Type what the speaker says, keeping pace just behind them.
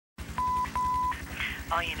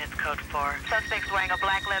All units code 4. Suspect's wearing a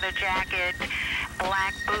black leather jacket,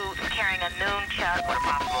 black boots, carrying a nunchuck with a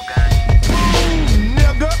possible gun. Boom,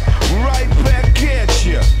 nigga, right back at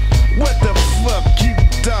ya. What the fuck you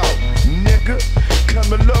thought, nigga? Come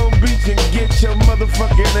to Long Beach and get your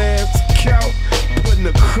motherfucking ass caught, putting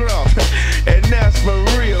the crop. And that's for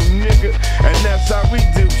real, nigga. And that's how we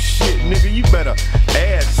do shit, nigga. You better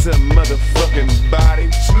add some motherfucking body.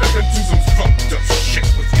 Nigga, do some fucked up shit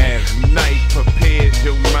with me. As night prepares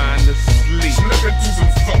your mind to sleep. Nigga, do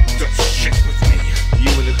some fucked up shit with me. You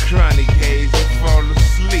in a chronic haze, you fall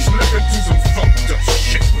asleep. Nigga, do some fucked up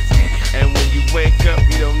shit with me. And when you wake up,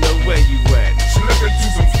 you don't know where you at. Nigga, do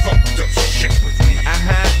some fucked up shit with me.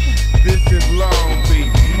 This is Long Beach.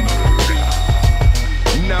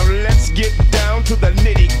 Now let's get down to the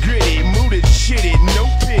nitty gritty. Mood is shitty, no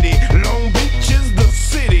pity. Long Beach is the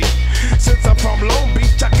city. Since I'm from Long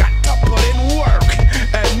Beach, I got to put in work.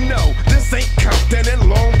 And no, this ain't Compton and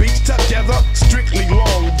Long Beach together. Strictly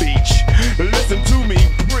Long Beach. Listen to me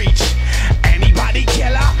preach. Anybody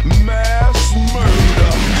killer? Mass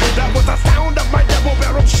murder. That was the sound of my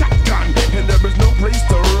double-barrel shotgun. And there is no place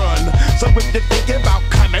to run. So if you're thinking about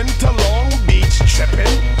coming to Long Beach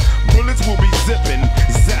tripping, bullets will be zipping,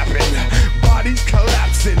 zapping, bodies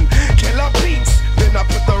collapsing, killer beats, then I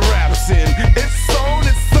put the raps in. It's on,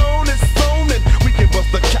 it's on, it's on, and we can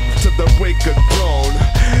bust the cap to the break of dawn.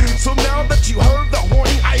 So now that you heard the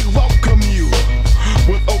warning, I welcome you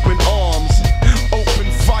with open arms, open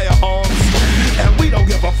firearms, and we don't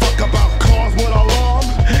give a fuck about cars with alarm.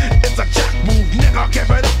 It's a jack move, nigga, give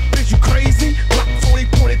it up, is you crazy? Glock 40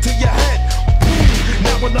 pointed to your head. Boom,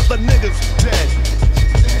 now another nigga's dead.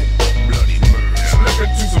 Bloody murder. Nigga,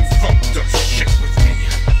 do some fucked up shit with me.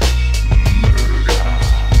 Murder.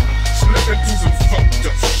 Nigga, do some fucked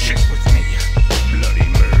up shit with me. Bloody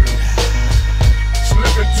murder.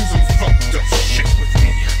 Nigga, do some fucked up shit with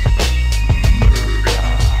me. Murder.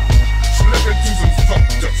 Nigga, do some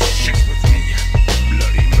fucked up shit with me.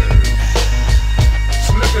 Bloody murder.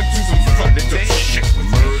 Nigga, do some fucked up shit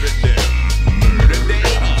with me. Murder them. Murder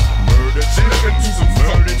them. Murder them. Nigga, do some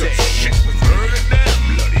fucked up shit with me. Murder them.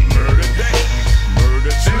 Bloody murder.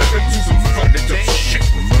 Murder them. Nigga, do some fucked up shit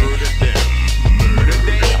with me. Murder them. Murder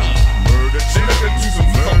them. Murder them. Nigga, do some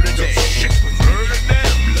fucked up shit with me. Murder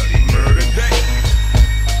them. Bloody murder.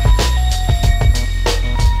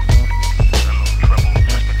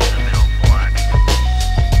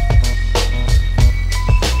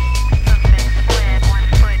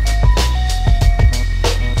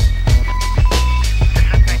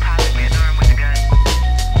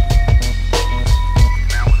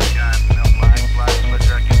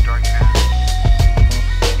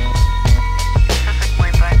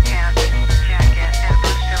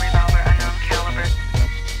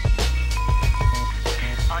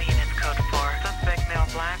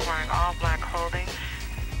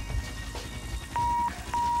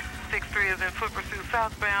 Is in foot pursuit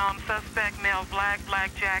southbound. Suspect male, black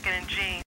jacket and jeans.